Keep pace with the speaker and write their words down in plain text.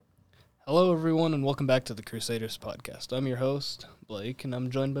Hello, everyone, and welcome back to the Crusaders podcast. I'm your host, Blake, and I'm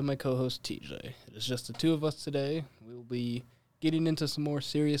joined by my co-host, TJ. It is just the two of us today. We will be getting into some more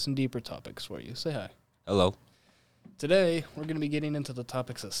serious and deeper topics for you. Say hi. Hello. Today, we're going to be getting into the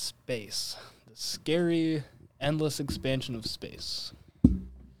topics of space, the scary, endless expansion of space.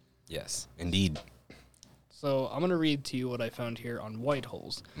 Yes, indeed. So I'm going to read to you what I found here on white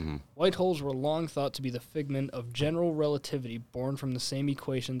holes. Mm-hmm. White holes were long thought to be the figment of general relativity born from the same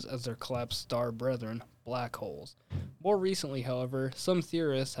equations as their collapsed star brethren, black holes. More recently, however, some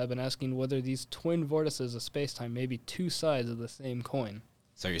theorists have been asking whether these twin vortices of spacetime may be two sides of the same coin.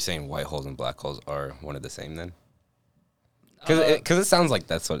 So you're saying white holes and black holes are one of the same then? Because it sounds like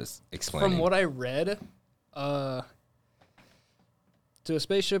that's what it's explaining. From what I read, to a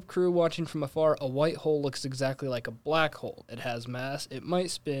spaceship crew watching from afar, a white hole looks exactly like a black hole. It has mass, it might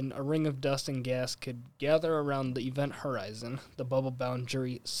spin, a ring of dust and gas could gather around the event horizon, the bubble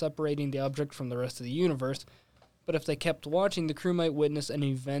boundary separating the object from the rest of the universe. But if they kept watching, the crew might witness an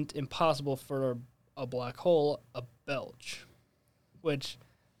event impossible for a black hole, a belch. Which,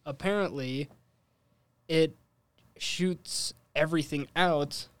 apparently, it shoots everything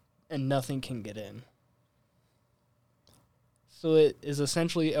out and nothing can get in. So it is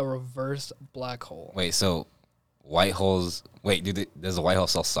essentially a reverse black hole. Wait, so white holes... Wait, does the white hole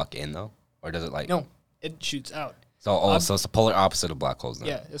still suck in, though? Or does it, like... No, it shoots out. So, so it's the polar opposite of black holes, then?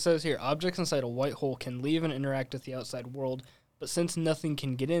 Yeah, it says here, objects inside a white hole can leave and interact with the outside world, but since nothing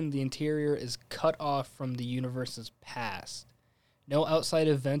can get in, the interior is cut off from the universe's past. No outside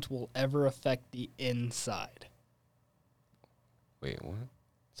event will ever affect the inside. Wait, what?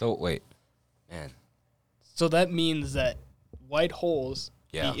 So, wait. Man. So that means that white holes,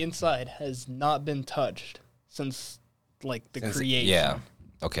 Yeah. the inside, has not been touched since, like, the creation. Yeah.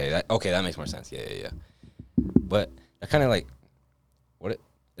 Okay, that makes more sense. Yeah. But that kind of like... What? It,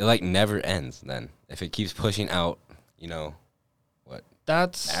 like, never ends, then. If it keeps pushing out, what?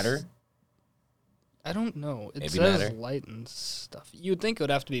 That's... Matter? I don't know. It Maybe says matter? light and stuff. You'd think it would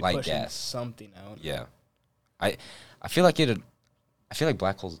have to be Light pushing gas. something out. Yeah. I feel like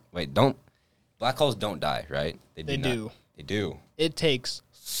black holes... Wait, black holes don't die, right? They do. They do. It takes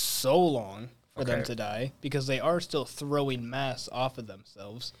so long for them Okay. to die because they are still throwing mass off of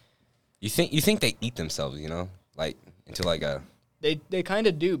themselves. You think they eat themselves, like into like a... They kind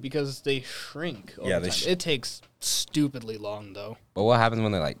of do because they shrink over Yeah, they time. It takes stupidly long, though. But what happens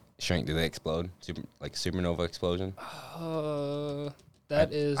when they like shrink? Do they explode? Like supernova explosion? I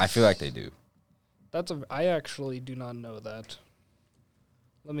I feel like they do. I actually do not know that.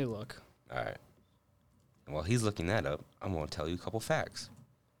 Let me look. All right. And while he's looking that up, I'm going to tell you a couple facts.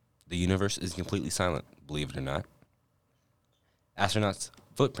 The universe is completely silent, believe it or not. Astronauts'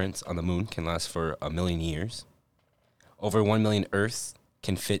 footprints on the moon can last for 1 million years. Over 1 million Earths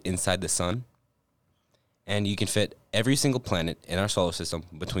can fit inside the sun. And you can fit every single planet in our solar system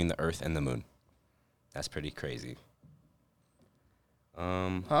between the Earth and the moon. That's pretty crazy.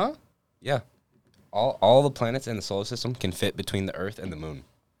 Huh? Yeah. All the planets in the solar system can fit between the Earth and the moon.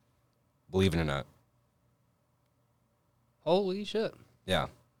 Believe it or not. Holy shit. Yeah.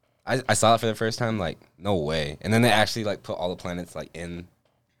 I saw it for the first time, like, no way. And then they actually, like, put all the planets, like, in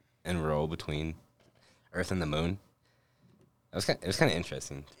row between Earth and the moon. It was kind of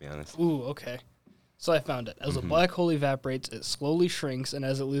interesting, to be honest. Ooh, okay. So I found it. As a black hole evaporates, it slowly shrinks, and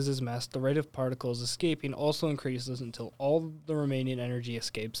as it loses mass, the rate of particles escaping also increases until all the remaining energy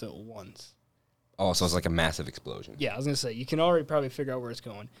escapes at once. Oh, so it's like a massive explosion. Yeah, I was going to say, you can already probably figure out where it's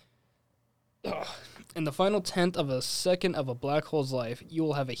going. Ugh. In the final tenth of a second of a black hole's life, you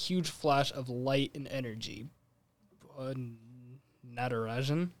will have a huge flash of light and energy.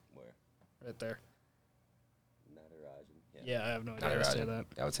 Natarajan? Where? Right there. Natarajan. Yeah, I have no idea how to say that.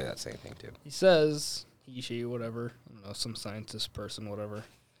 I would say that same thing, too. He says, he, she, whatever, I don't know, some scientist person, whatever,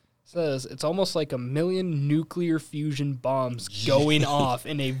 says it's almost like 1 million nuclear fusion bombs going off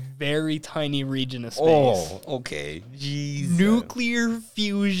in a very tiny region of space. Oh, okay. Jeez. Nuclear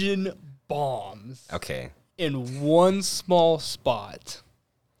fusion bombs Okay. in one small spot.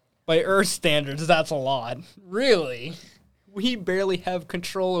 By Earth standards, that's a lot. Really? We barely have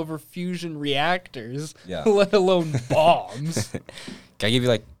control over fusion reactors, Yeah. let alone bombs. Can I give you,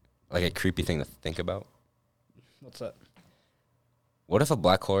 like a creepy thing to think about? What's that? What if a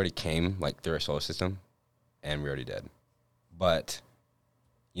black hole already came, like, through our solar system, and we're already dead? But,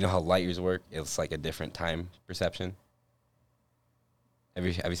 you know how light years work? It's, like, a different time perception. Have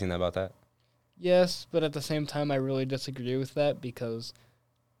you seen that about that? Yes, but at the same time, I really disagree with that because,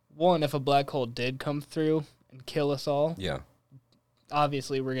 one, if a black hole did come through and kill us all, Yeah.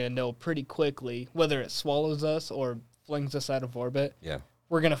 obviously we're going to know pretty quickly whether it swallows us or flings us out of orbit. Yeah.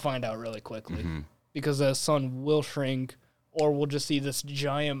 We're going to find out really quickly Mm-hmm. because the sun will shrink, or we'll just see this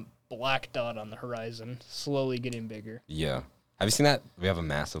giant black dot on the horizon slowly getting bigger. Yeah. Have you seen that? We have a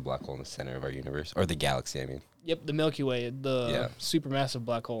massive black hole in the center of our universe, or the galaxy, I mean. Yep, the Milky Way, the supermassive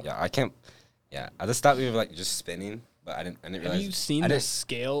black hole. Yeah, I can't. Yeah, I just thought we were like just spinning, but I didn't realize. Have you seen the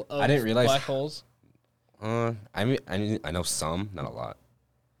scale of black holes? I mean, I know some, not a lot.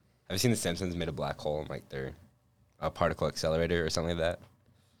 Have you seen The Simpsons made a black hole in like their particle accelerator or something like that?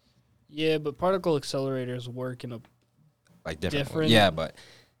 Yeah, but particle accelerators work in a Like different. Yeah, but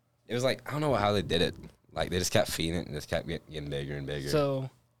it was like I don't know how they did it. Like they just kept feeding it and just kept getting bigger and bigger. So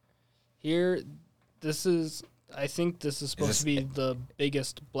here, I think this is supposed to be the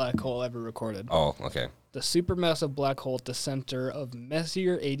biggest black hole ever recorded. Oh, okay. The supermassive black hole at the center of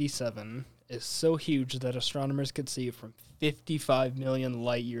Messier 87 is so huge that astronomers could see it from 55 million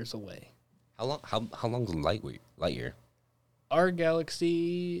light years away. How long is a light year? Our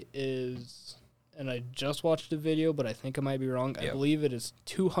galaxy is, and I just watched a video, but I think I might be wrong. I believe it is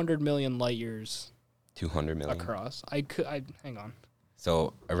 200 million light years. 200 million across. Hang on.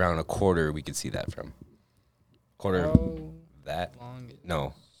 So around a quarter, we could see that from. Quarter that?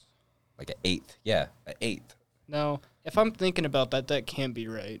 No, like an eighth. Yeah, an eighth. No, if I'm thinking about that, that can't be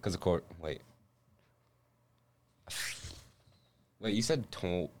right. Because a quarter. Wait, you said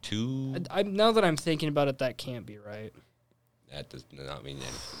two. Now that I'm thinking about it, that can't be right. That does not mean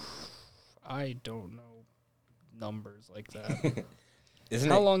anything. I don't know numbers like that. Isn't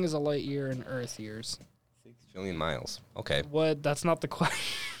How it long is a light year in Earth years? 6 trillion miles? Okay. What? That's not the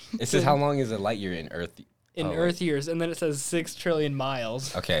question. It says how long is a light year in Earth? Earth years, and then it says 6 trillion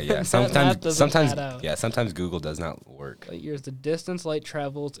miles. Okay, yeah. Sometimes Google does not work. Light years, the distance light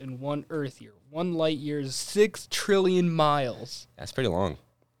travels in one Earth year. One light year is 6 trillion miles. That's pretty long.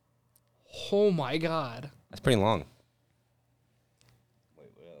 Oh my God. That's pretty long.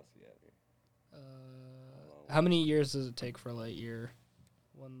 Wait, what else we have here? How many years does it take for a light year?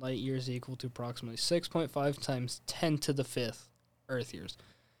 1 light year is equal to approximately 6.5 times 10 to the 5th Earth years.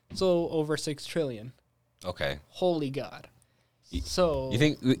 So over 6 trillion. Okay. Holy God. You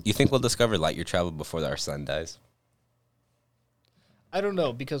think we'll discover light year travel before our sun dies? I don't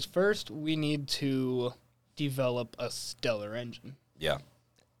know, because first we need to develop a stellar engine. Yeah.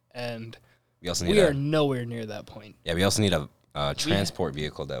 And we are nowhere near that point. Yeah, we also need a transport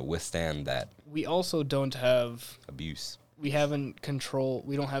vehicle to withstand that. We also don't have abuse. We don't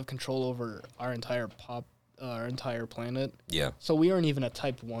have control over our entire planet. Yeah. So we aren't even a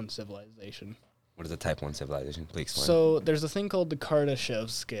type 1 civilization. What is a type 1 civilization? Please explain. So there's a thing called the Kardashev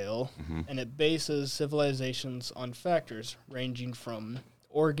scale, and it bases civilizations on factors ranging from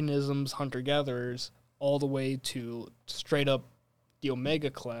organisms, hunter-gatherers, all the way to straight up the Omega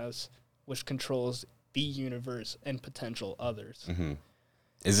class, which controls the universe and potential others. Mm-hmm.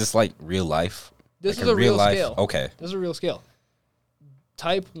 Is this like real life? This like is a real life? Scale. Okay. This is a real scale.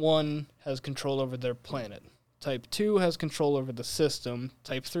 Type 1 has control over their planet. Type 2 has control over the system.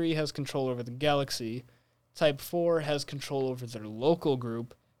 Type 3 has control over the galaxy. Type 4 has control over their local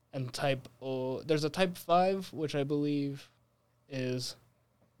group. And there's a Type 5, which I believe is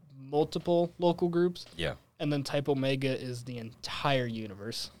multiple local groups. Yeah. And then Type Omega is the entire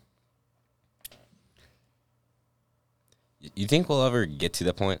universe. You think we'll ever get to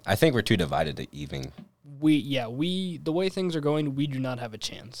the point? I think we're too divided to even. The way things are going, we do not have a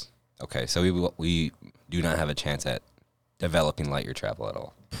chance. Okay, so we do not have a chance at developing light year travel at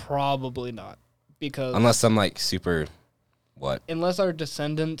all. Probably not, because unless some like super, what? Unless our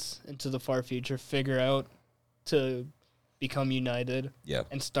descendants into the far future figure out to become united,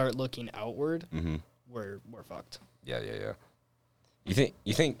 and start looking outward, we're fucked. Yeah. You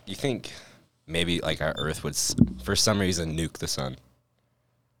think maybe like our Earth would for some reason nuke the sun?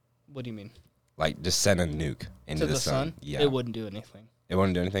 What do you mean? Like just send a nuke into the sun? Yeah, it wouldn't do anything. It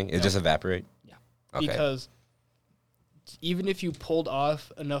wouldn't do anything? It just evaporate? Yeah. Okay. Because even if you pulled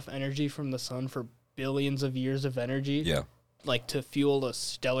off enough energy from the sun for billions of years of energy, like to fuel a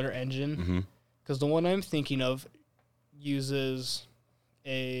stellar engine, because the one I'm thinking of uses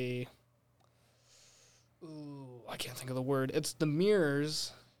I can't think of the word. It's the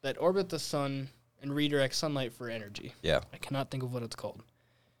mirrors that orbit the sun and redirect sunlight for energy. Yeah. I cannot think of what it's called.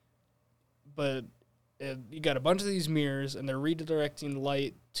 But you got a bunch of these mirrors, and they're redirecting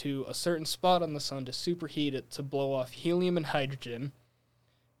light to a certain spot on the sun to superheat it to blow off helium and hydrogen.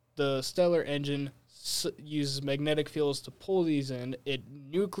 The stellar engine uses magnetic fields to pull these in. It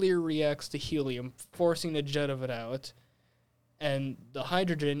nuclear reacts to helium, forcing a jet of it out. And the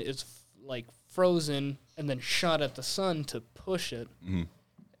hydrogen is frozen and then shot at the sun to push it. Mm-hmm.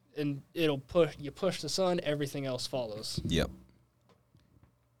 And you push the sun, everything else follows. Yep.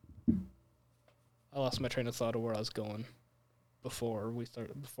 lost my train of thought of where I was going before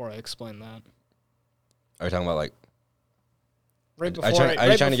I explained that. Are you talking about like? Right Are before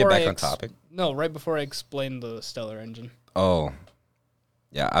you trying to get back on topic? No, right before I explained the stellar engine. Oh,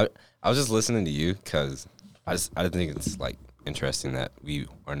 yeah. I was just listening to you because I think it's like interesting that we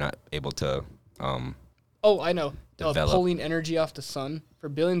are not able to Oh, I know. Develop. Pulling energy off the sun for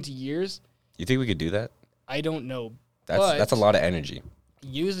billions of years. You think we could do that? I don't know. That's a lot of energy.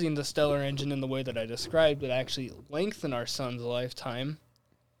 Using the stellar engine in the way that I described would actually lengthen our sun's lifetime.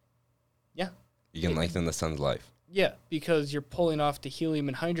 Yeah. You can lengthen the sun's life. Yeah, because you're pulling off the helium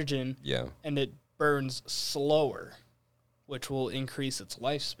and hydrogen. Yeah. And it burns slower, which will increase its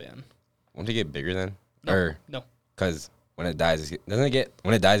lifespan. Won't it get bigger then? No. No. Because when it dies,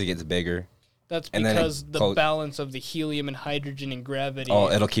 it gets bigger. That's because the balance of the helium and hydrogen and gravity.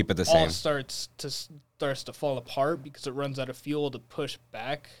 Oh, it'll keep it the same. All starts to fall apart because it runs out of fuel to push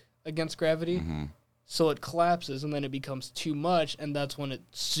back against gravity. Mm-hmm. So it collapses, and then it becomes too much, and that's when it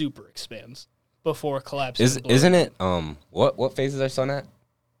super expands before collapsing. Isn't it? What phase is our sun at?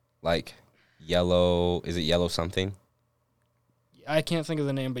 Like yellow? Is it yellow something? I can't think of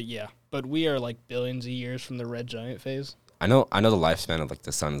the name, but yeah. But we are like billions of years from the red giant phase. I know the lifespan of like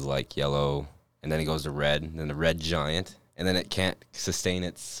the sun is like yellow, and then it goes to red, and then the red giant, and then it can't sustain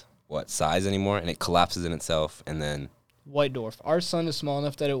its size anymore, and it collapses in itself, and then white dwarf. Our sun is small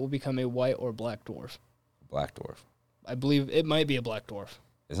enough that it will become a white or black dwarf. Black dwarf. I believe it might be a black dwarf.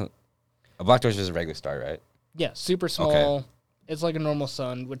 Isn't a black dwarf is just a regular star, right? Yeah, super small. Okay. It's like a normal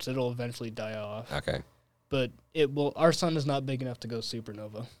sun, which it'll eventually die off. Okay. But our sun is not big enough to go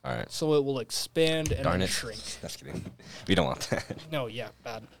supernova. All right. So it will expand and then shrink. That's kidding. We don't want that. No, yeah,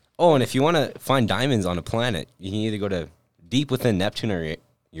 bad. Oh, and if you want to find diamonds on a planet, you can either go to deep within Neptune or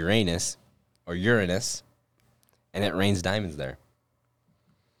Uranus, and it rains diamonds there.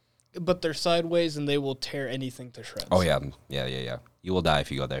 But they're sideways, and they will tear anything to shreds. Oh, yeah. You will die if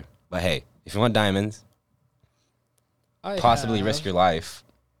you go there. But hey, if you want diamonds, possibly risk your life,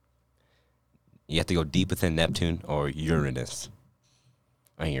 you have to go deep within Neptune or Uranus.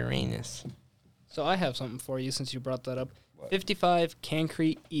 So I have something for you since you brought that up. What? 55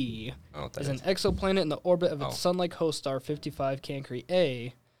 Cancri E is an exoplanet in the orbit of its sun-like host star 55 Cancri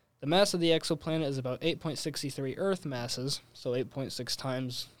A. The mass of the exoplanet is about 8.63 Earth masses, so 8.6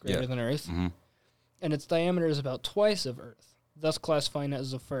 times greater than Earth. Mm-hmm. And its diameter is about twice of Earth, thus classifying it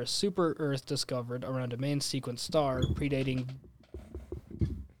as the first super-Earth discovered around a main sequence star predating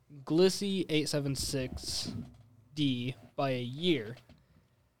Gliese 876d by a year.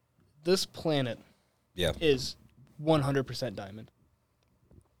 This planet is 100% diamond.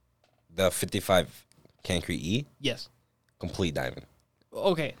 The 55 Cancri E? Yes. Complete diamond.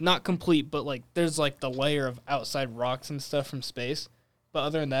 Okay, not complete, but like there's like the layer of outside rocks and stuff from space. But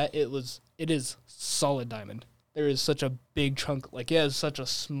other than that, it is solid diamond. There is such a big chunk, it has such a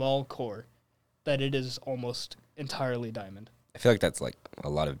small core that it is almost entirely diamond. I feel like that's like a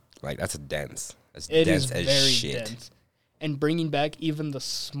lot of that's dense. It is very dense. And bringing back even the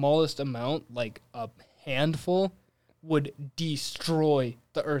smallest amount, like a handful, would destroy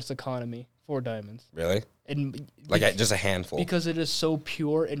the Earth's economy for diamonds. Really? And just a handful. Because it is so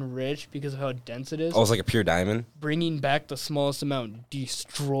pure and rich because of how dense it is. Oh, it's like a pure diamond? Bringing back the smallest amount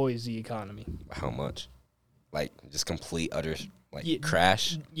destroys the economy. How much? Just complete, utter,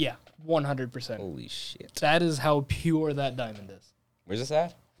 crash? Yeah, 100%. Holy shit. That is how pure that diamond is. Where's this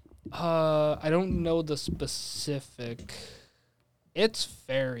at? I don't know the specific. It's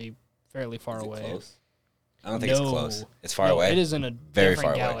fairly far away. Close? I don't think it's close. It's far away. It is in a very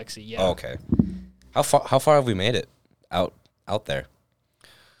different far galaxy. Away. Yeah. Oh, okay. How far have we made it out there?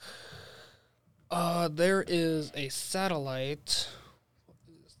 There is a satellite.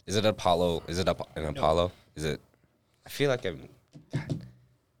 Is it Apollo? Is it an Apollo? Is it? I feel like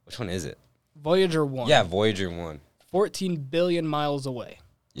which one is it? Voyager 1. Yeah, Voyager 1. 14 billion miles away.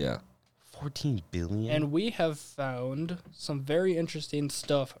 Yeah. 14 billion? And we have found some very interesting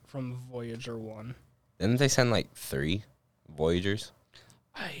stuff from Voyager 1. Didn't they send 3 Voyagers?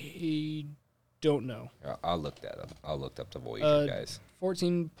 I don't know. I'll look that up. I'll look up the Voyager, guys.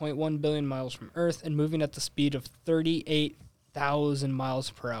 14.1 billion miles from Earth and moving at the speed of 38,000 miles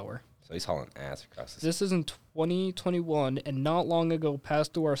per hour. So he's hauling ass across the This is in 2021 and not long ago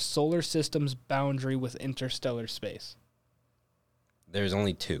passed through our solar system's boundary with interstellar space. There's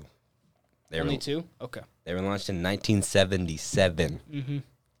only 2. Only 2? Okay. They were launched in 1977. Mm-hmm.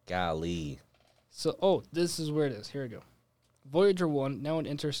 Golly. So, this is where it is. Here we go. Voyager 1, now in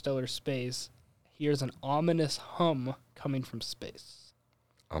interstellar space, hears an ominous hum coming from space.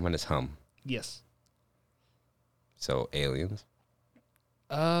 Ominous hum? Yes. So, aliens?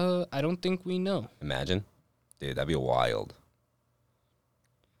 I don't think we know. Imagine. Dude, that'd be wild.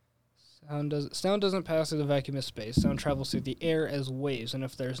 Sound doesn't pass through the vacuum of space. Sound travels through the air as waves, and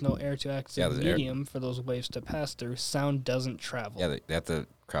if there's no air to act as a there's air. medium for those waves to pass through, sound doesn't travel. Yeah, they have to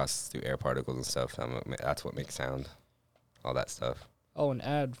cross through air particles and stuff. That's what makes sound. All that stuff. Oh, an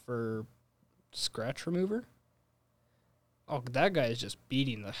ad for scratch remover? Oh, that guy is just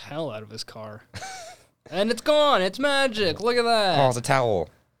beating the hell out of his car. And it's gone. It's magic. Look at that. Oh, it's a towel.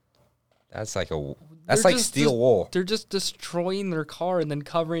 That's like They're like just steel wool. They're just destroying their car and then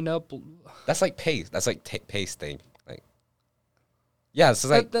covering up. That's like paste. That's like paste thing. Like, yeah, it's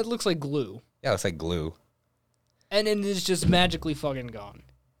like That looks like glue. yeah, it's like glue. And then it's just magically fucking gone.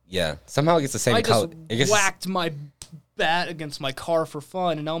 Yeah, somehow it gets the same I color. just whacked my bat against my car for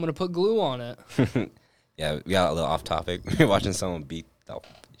fun, and now I'm going to put glue on it. Yeah, we got a little off topic. We're watching someone beat the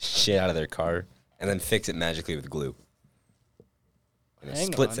shit out of their car and then fix it magically with glue. In a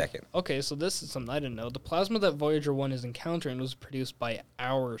Hang split on. second. Okay, so this is something I didn't know. The plasma that Voyager 1 is encountering was produced by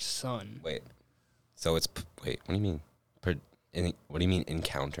our sun. Wait. So it's wait. What do you mean? What do you mean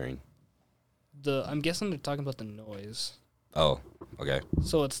encountering? I'm guessing they're talking about the noise. Oh, okay.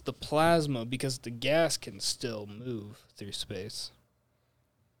 So it's the plasma because the gas can still move through space.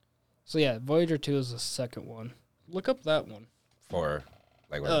 So yeah, Voyager 2 is the second one. Look up that one. For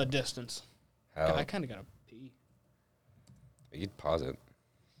like what? Distance. How? I kind of gotta pee. You could pause it.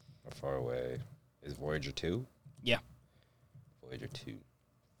 How far away is Voyager 2? Yeah. Voyager 2. I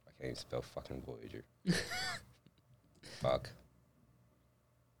can't even spell fucking Voyager. Fuck.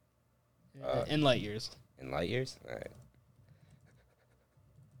 In light years. In light years? All right.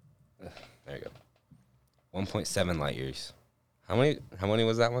 There you go. 1.7 light years. How many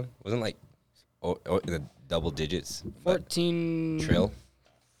was that one? Wasn't like the double digits? 14 Trill?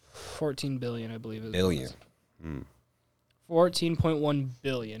 14 billion, I believe. Is Billion. Hmm. 14.1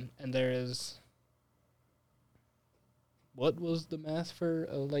 billion, and there is. What was the math for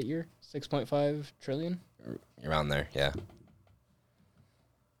a light year? 6.5 trillion? Around there, yeah.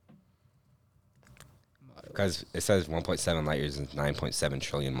 Because it says 1.7 light years is 9.7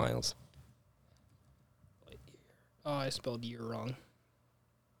 trillion miles. Oh, I spelled year wrong.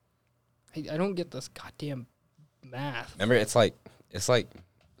 I don't get this goddamn math. Remember, it's like Here.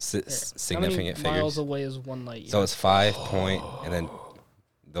 significant How many miles figures. away is 1 light year? So it's 5 point, and then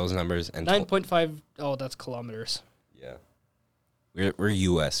those numbers and 9.5. Oh, that's kilometers. yeah. We're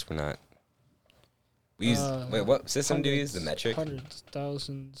U.S. We're not. We use wait. What system do you use? The metric, Hundreds,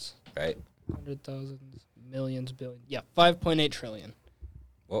 thousands, right? 100,000, millions, billion. Yeah, 5.8 trillion.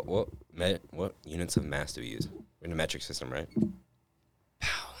 What units of mass do we use? We're in a metric system, right?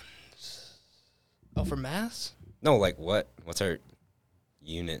 Pounds. Oh, for mass? No, like what? What's our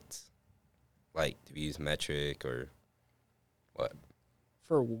units? Like, do we use metric or what?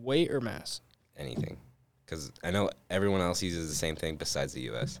 For weight or mass? Anything? Because I know everyone else uses the same thing besides the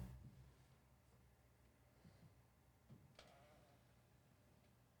U.S.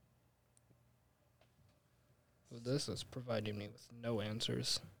 Well, this is providing me with no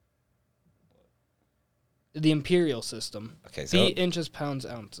answers. The imperial system. Okay, so Feet, inches, pounds,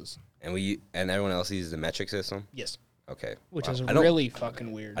 ounces. and everyone else uses the metric system. Yes. Okay, Which wow. is I don't- really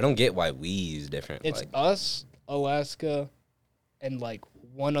fucking weird. I don't get why we use different. It's like, us, Alaska, and like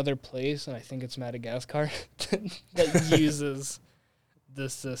one other place, and I think it's Madagascar, that uses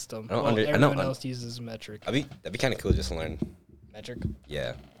this system. I don't Well, under- I everyone don't else uses metric. that'd be kind of cool just to learn. Metric.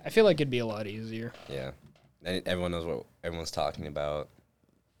 Yeah, I feel like it'd be a lot easier. yeah. Then everyone knows what everyone's talking about.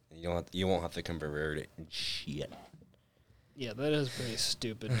 You won't have to convert it and shit. Yeah, that is pretty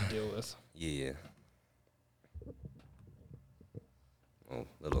stupid to deal with. Yeah. Oh,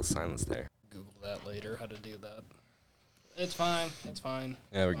 little silence there. Google that later, how to do that. It's fine. It's fine.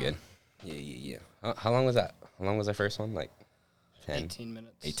 Yeah, we're good. Yeah. How long was that? How long was our first one? Like 10? 18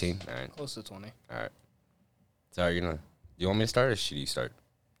 minutes. 18? All right. Close to 20. All right. So do you want me to start or should you start?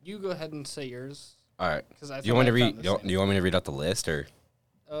 You go ahead and say yours. All right. Cause I Do you want to read? the Do you want me to read out the list or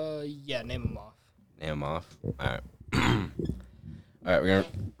yeah, name them off. name them off? All right. All right. We're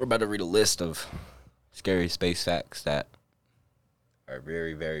about to read a list of scary space facts that are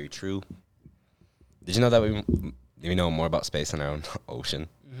very, very true. Did you know that we know more about space than our own ocean?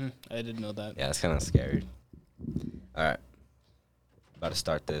 Mm-hmm. I didn't know that. Yeah, it's kind of scary. All right. About to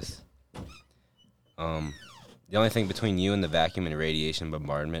start this. The only thing between you and the vacuum and radiation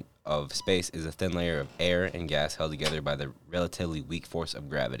bombardment of space is a thin layer of air and gas held together by the relatively weak force of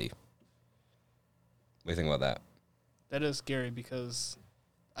gravity. What do you think about that? That is scary because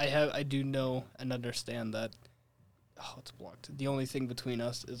I do know and understand that Oh, it's blocked. The only thing between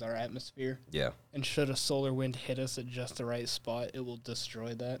us is our atmosphere. Yeah. And should a solar wind hit us at just the right spot, it will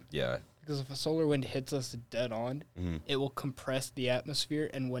destroy that. Yeah. Because if a solar wind hits us dead on, it will compress the atmosphere,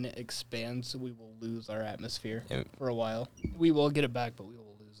 and when it expands, we will lose our atmosphere for a while. We will get it back, but we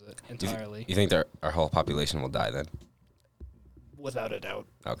will lose it entirely. You think that our whole population will die then? Without a doubt.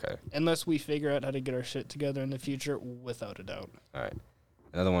 Okay. Unless we figure out how to get our shit together in the future, without a doubt. All right.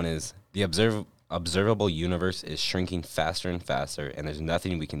 Another one is the observable universe is shrinking faster and faster, and there's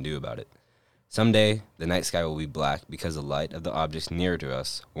nothing we can do about it. Someday, the night sky will be black because the light of the objects nearer to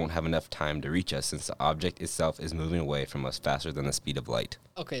us won't have enough time to reach us since the object itself is moving away from us faster than the speed of light.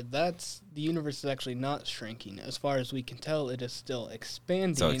 Okay, the universe is actually not shrinking. As far as we can tell, it is still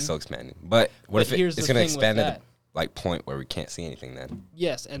expanding. So it's still expanding. But what if it's going to expand at a point where we can't see anything then?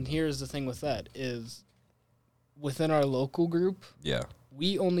 Yes, and here's the thing with that is within our local group,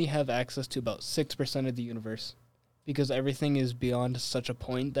 we only have access to about 6% of the universe because everything is beyond such a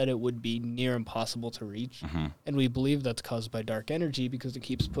point that it would be near impossible to reach. And we believe that's caused by dark energy because it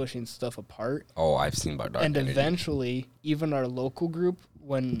keeps pushing stuff apart. Oh, I've seen about dark energy. And eventually, even our local group,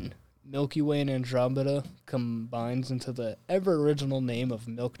 when Milky Way and Andromeda combines into the ever original name of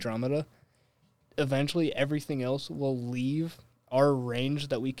Milkdromeda, eventually everything else will leave our range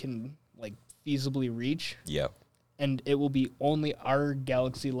that we can like feasibly reach. Yeah. And it will be only our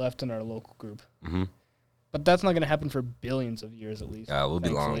galaxy left in our local group. But that's not going to happen for billions of years at least. Yeah, we'll be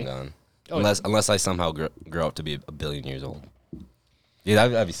long gone. Oh, unless I somehow grow up to be a billion years old. Yeah,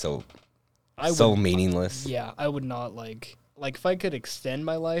 that'd be so meaningless. Yeah, I would not like if I could extend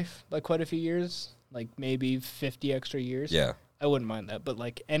my life by quite a few years, like maybe 50 extra years. Yeah. I wouldn't mind that. But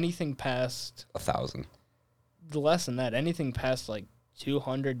like anything past 1,000. Less than that, anything past like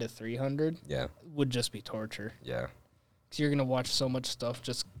 200 to 300 would just be torture. Yeah. Because you're going to watch so much stuff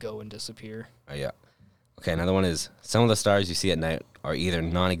just go and disappear. Yeah. Okay, another one is some of the stars you see at night are either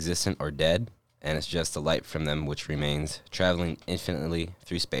non-existent or dead, and it's just the light from them which remains, traveling infinitely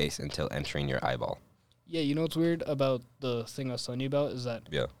through space until entering your eyeball. Yeah, you know what's weird about the thing I was telling you about is that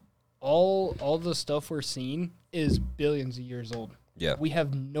all the stuff we're seeing is billions of years old. Yeah. We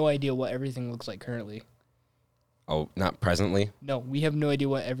have no idea what everything looks like currently. Oh, not presently? No, we have no idea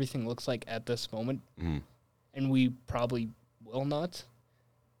what everything looks like at this moment, and we probably will not.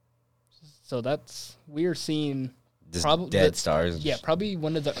 So we're seeing just dead stars. Yeah, probably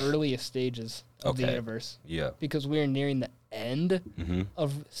one of the earliest stages of the universe. Yeah. Because we are nearing the end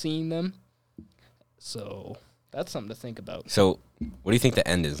of seeing them. So that's something to think about. So what do you think the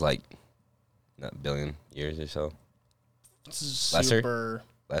end is like? Not billion years or so?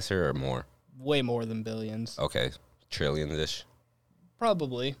 Lesser or more? Way more than billions. Okay. Trillions-ish?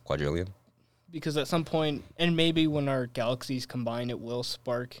 Probably. Quadrillion? Because at some point, and maybe when our galaxies combine, it will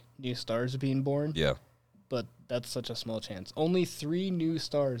spark new stars being born. Yeah. But that's such a small chance. Only 3 new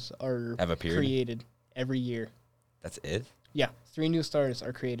stars have created every year. That's it? Yeah, 3 new stars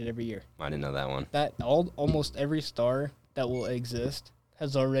are created every year. I didn't know that one. Almost every star that will exist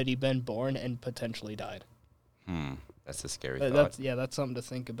has already been born and potentially died. That's a scary thought. That's something to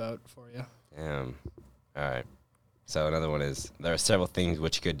think about for you. All right. So another one is there are several things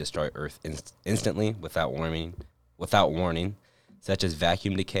which could destroy Earth instantly without warning, such as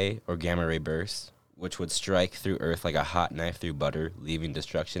vacuum decay or gamma ray bursts, which would strike through Earth like a hot knife through butter, leaving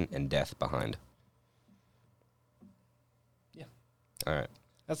destruction and death behind. Yeah. All right.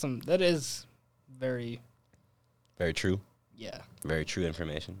 That is very, very true. Yeah. Very true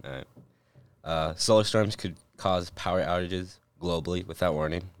information. All right. Solar storms could cause power outages globally without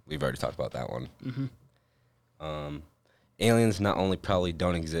warning. We've already talked about that one. Aliens not only probably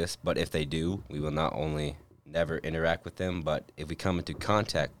don't exist, but if they do, we will not only never interact with them, but if we come into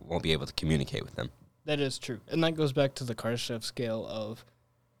contact, we won't be able to communicate with them. That is true. And that goes back to the Kardashev scale of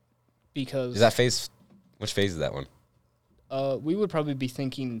because... Is that phase... Which phase is that one? We would probably be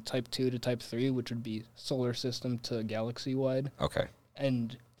thinking type 2 to type 3, which would be solar system to galaxy-wide. Okay.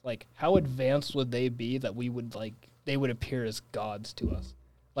 And, how advanced would they be that we would, they would appear as gods to us?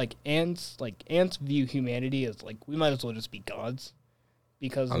 Ants view humanity as, we might as well just be gods.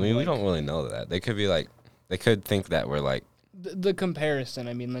 Because we don't really know that. They could be, they could think that we're, The comparison,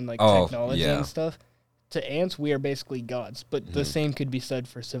 technology and stuff. To ants, we are basically gods. But the same could be said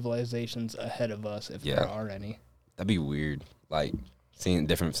for civilizations ahead of us, if there are any. That'd be weird, seeing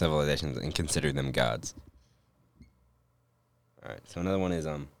different civilizations and consider them gods. All right, so another one is,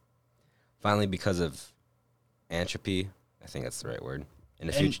 finally, because of entropy, I think that's the right word. In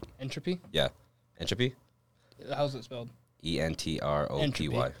the future, entropy? Yeah. Entropy? How's it spelled? ENTROPY.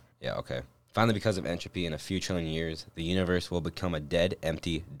 Entropy. Yeah, okay. Finally, because of entropy, in a few trillion years, the universe will become a dead,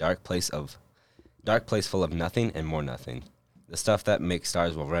 empty, dark place of Dark place full of nothing and more nothing. The stuff that makes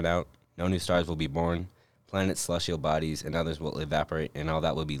stars will run out. No new stars will be born. Planets, celestial bodies, and others will evaporate, and all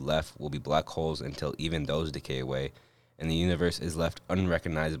that will be left will be black holes until even those decay away, and the universe is left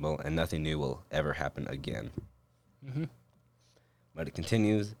unrecognizable, and nothing new will ever happen again. Mm-hmm. But it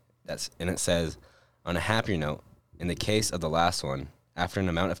continues, and it says, on a happier note, in the case of the last one, after an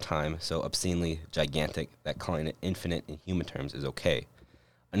amount of time so obscenely gigantic that calling it infinite in human terms is okay,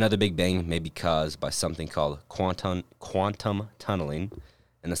 another Big Bang may be caused by something called quantum tunneling,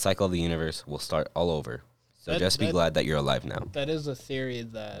 and the cycle of the universe will start all over. So just be glad that you're alive now. That is a theory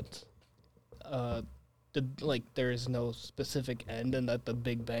that there is no specific end and that the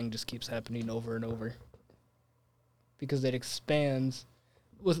Big Bang just keeps happening over and over. Because it expands.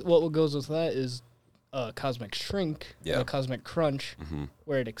 With what goes with that is cosmic shrink, Yeah. Cosmic crunch, Mm-hmm.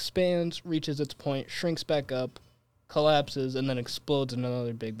 where it expands, reaches its point, shrinks back up, collapses, and then explodes in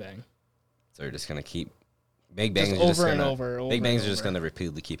another Big Bang. So you're just going to keep... Big Bangs Just are just over and gonna, over Big Bangs are and just over. going to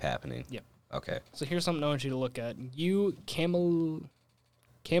repeatedly keep happening. Yep. Okay. So here's something I want you to look at.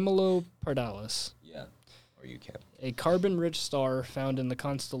 Camelopardalis, Yeah. Or you can. a carbon-rich star found in the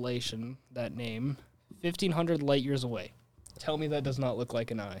constellation, that name, 1,500 light years away. Tell me that does not look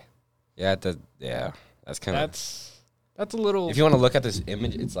like an eye. Yeah, that's kind of... That's a little... If you want to look at this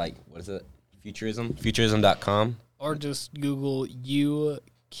image, it's like, what is it? Futurism? Futurism.com? Or just Google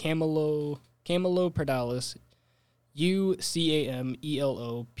Camelopardalis, Ucamelopardalis.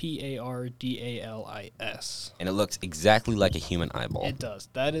 And it looks exactly like a human eyeball. It does.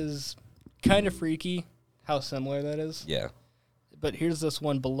 That is kind of freaky how similar that is. Yeah. But here's this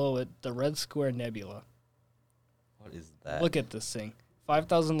one below it, the Red Square Nebula. What is that? Look at this thing.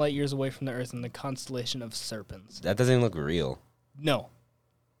 5,000 light years away from the Earth in the constellation of Serpens. That doesn't even look real. No.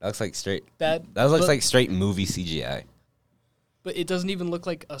 That looks like straight... That looks like straight movie CGI. But it doesn't even look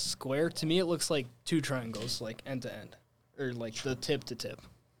like a square. To me, it looks like two triangles, like end to end. Or like the tip to tip.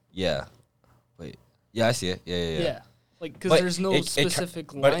 Yeah. Wait. Yeah, I see it. Yeah. Like, because But there's no specific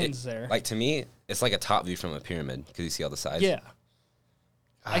but lines there. Like, to me, it's like a top view from a pyramid because you see all the sides. Yeah.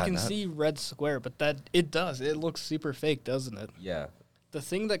 I can that- see red square, but it does. It looks super fake, doesn't it? Yeah. The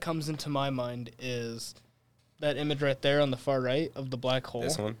thing that comes into my mind is that image right there on the far right of the black hole.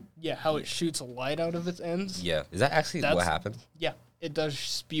 This one? Yeah, how it shoots a light out of its ends. Yeah. Is that actually what happened? Yeah, it does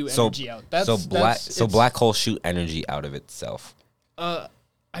spew So- energy out. So black holes shoot energy out of itself.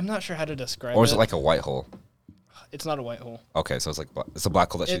 I'm not sure how to describe it. Or is it like a white hole? It's not a white hole. Okay, so it's a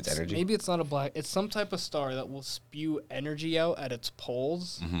black hole that shoots energy? Maybe it's not a black. It's some type of star that will spew energy out at its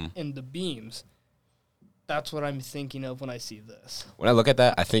poles in the beams. That's what I'm thinking of when I see this. When I look at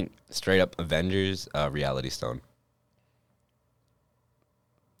that, I think straight up Avengers Reality Stone.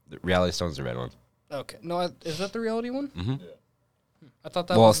 The Reality Stone's the red one. Okay, no, is that the reality one? Mm-hmm. I thought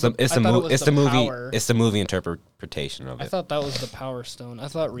that Well, was it's the movie. power. It's the movie interpretation of I it. thought that was the power stone. I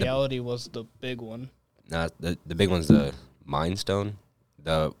thought reality was the big one. No, the big one's the Mind Stone.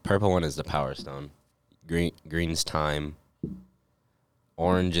 The purple one is the Power Stone. Green's Time.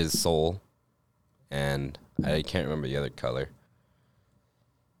 Orange is Soul. And I can't remember the other color.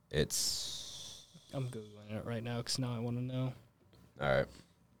 It's... I'm Googling it right now because now I want to know. All right.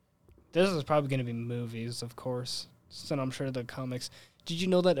 This is probably going to be movies, of course. So I'm sure the comics. Did you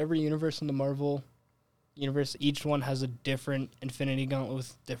know that every universe in the Marvel universe, each one has a different Infinity Gauntlet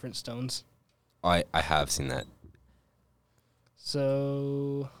with different stones? I have seen that.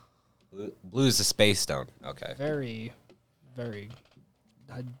 So... Blue is the Space Stone. Okay. Very, very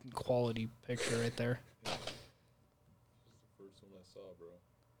high quality picture right there. That's the first one I saw, bro.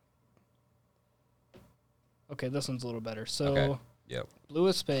 Okay, this one's a little better. So, Okay. Yep. blue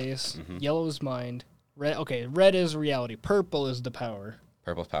is space, Mhm. yellow is mind, red. Okay, red is reality, purple is the power,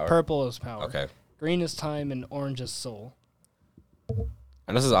 Purple's Power. purple is power, Okay. green is time, and orange is soul.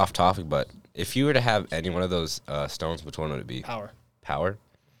 And this is off topic, but if you were to have any one of those stones, which one would it be? Power. Power?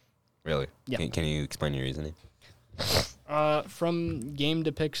 Really? Yeah. Can you explain your reasoning? From game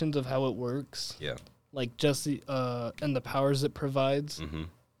depictions of how it works, Yeah. like just the and the powers it provides, Mm-hmm.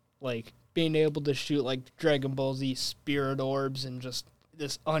 like being able to shoot like Dragon Ball Z spirit orbs and just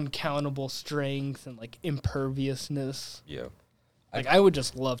this uncountable strength and like imperviousness. Yeah. Like I would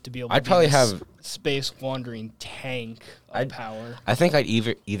just love to be able. I'd to probably be this have- space wandering tank of I'd- power. I think I'd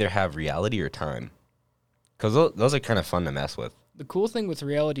either have reality or time. Because those are kind of fun to mess with. The cool thing with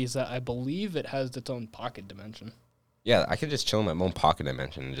reality is that I believe it has its own pocket dimension. Yeah, I could just chill in my own pocket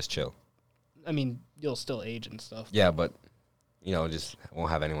dimension and just chill. I mean, you'll still age and stuff. Yeah, but, just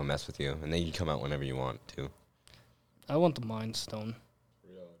won't have anyone mess with you. And then you can come out whenever you want to. I want the Mind Stone.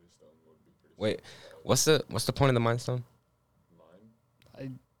 Reality Stone would be pretty Wait, what's the point of the Mind Stone?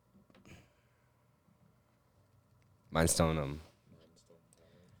 mine. Mind Stone. Rhinestone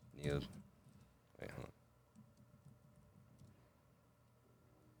Towers. Neo. Wait, hold on.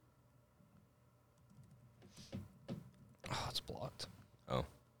 Oh, it's blocked. Oh.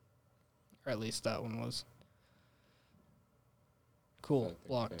 Or at least that one was. Cool. I think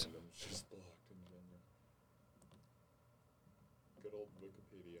Blocked. fandom's just blocked in general. Good old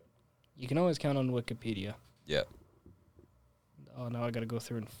Wikipedia. You can always count on Wikipedia. Yeah. Oh, now I gotta go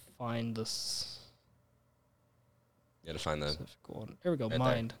through and find this You gotta find the. specific one. There we go. right there.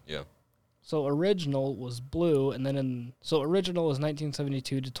 Mind. Yeah. So original was blue, and then original was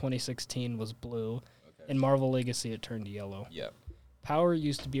 1972 to 2016 was blue. Okay. In Marvel Legacy, it turned yellow. Yeah. Power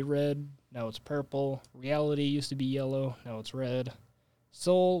used to be red, now it's purple. Reality used to be yellow, now it's red.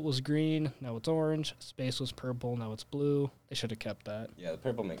 Soul was green, now it's orange. Space was purple, now it's blue. They should have kept that. Yeah.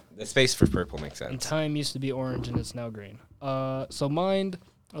 The space for purple makes And sense. time used to be orange, and it's now green. So mind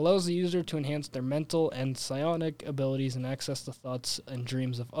allows the user to enhance their mental and psionic abilities and access the thoughts and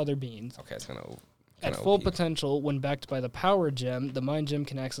dreams of other beings. Okay, it's kind of. At full potential, when backed by the power gem, the mind gem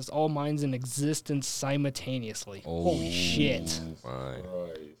can access all minds in existence simultaneously. Holy shit. My.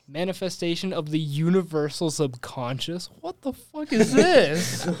 Right. Manifestation of the universal subconscious? What the fuck is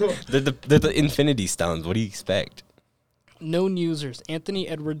this? They're the Infinity Stones. What do you expect? Known users: Anthony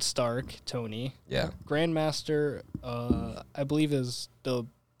Edward Stark, Tony. Yeah. Grandmaster, I believe is the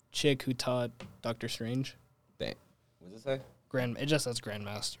chick who taught Doctor Strange. What does it say? It just says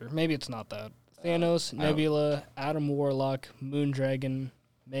Grandmaster. Maybe it's not that. Thanos, I don't- Nebula, Adam Warlock, Moondragon,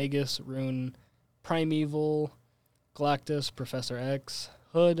 Magus, Rune, Primeval, Galactus, Professor X,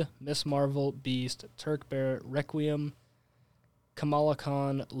 Hood, Miss Marvel, Beast, Turk Bear, Requiem, Kamala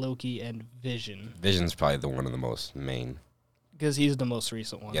Khan, Loki, and Vision. Vision's probably the one of the most main. Because he's the most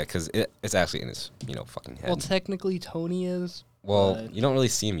recent one. Yeah, because it's actually in his fucking head. Well, technically Tony is. Well, but you don't really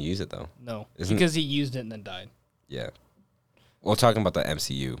see him use it though. no. Isn't- Because he used it and then died. Yeah. Well, talking about the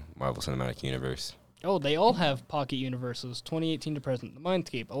MCU, Marvel Cinematic Universe. Oh, they all have pocket universes, 2018 to present. The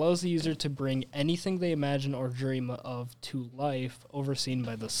Mindscape allows the user to bring anything they imagine or dream of to life, overseen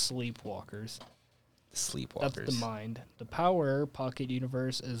by the Sleepwalkers. The Sleepwalkers. That's the mind. The Power pocket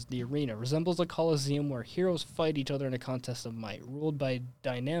universe is the arena. Resembles a coliseum where heroes fight each other in a contest of might. Ruled by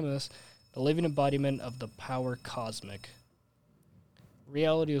Dynamis, the living embodiment of the power cosmic.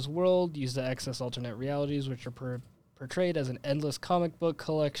 Reality is world, used to access alternate realities, which are portrayed as an endless comic book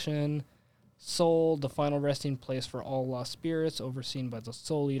collection. Soul, the final resting place for all lost spirits, overseen by the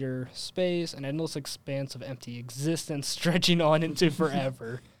Soul Eater. Space, an endless expanse of empty existence stretching on into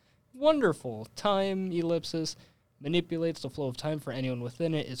forever. Wonderful. Time, ellipsis, manipulates the flow of time for anyone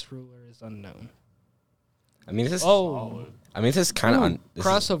within it. Its ruler is unknown. I mean, this is. Oh, I mean, this is kind of ooh,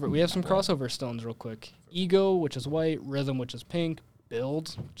 crossover. We have some crossover stones real quick. Ego, which is white. Rhythm, which is pink.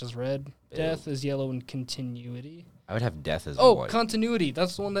 Build, which is red. Death is yellow, and continuity. I would have death as Oh, white. continuity.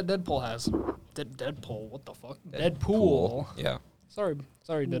 That's the one that Deadpool has. Deadpool. What the fuck? Deadpool. Yeah. Sorry,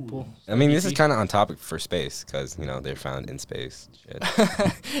 Deadpool. I mean, this is kind of on topic for space because they're found in space.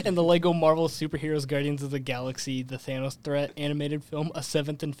 Shit. And the Lego Marvel Superheroes Guardians of the Galaxy, the Thanos threat animated film, a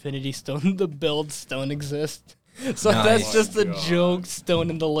seventh Infinity Stone, the Build Stone exists. So Nice. that's just a Oh my God. joke stone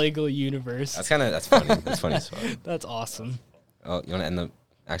in the Lego universe. That's funny. That's funny as fuck. That's awesome. Oh, you want to end the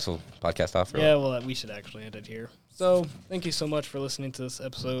actual podcast off? Or Yeah, what? well, we should actually end it here. So, thank you so much for listening to this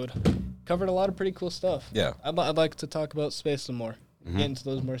episode. Covered a lot of pretty cool stuff. Yeah. I'd like to talk about space some more. Mhm. Get into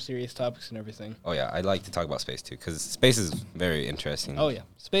those more serious topics and everything. Oh yeah, I'd like to talk about space too because space is very interesting. Oh, yeah.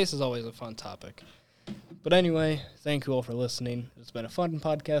 Space is always a fun topic. But anyway, thank you all for listening. It's been a fun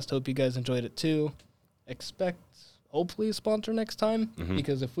podcast. Hope you guys enjoyed it too. Expect, hopefully, a sponsor next time. Mhm.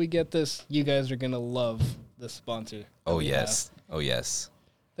 Because if we get this, you guys are going to love this sponsor. that Oh we yes. have. Oh yes.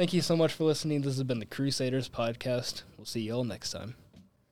 Thank you so much for listening. This has been the Crusaders Podcast. We'll see you all next time.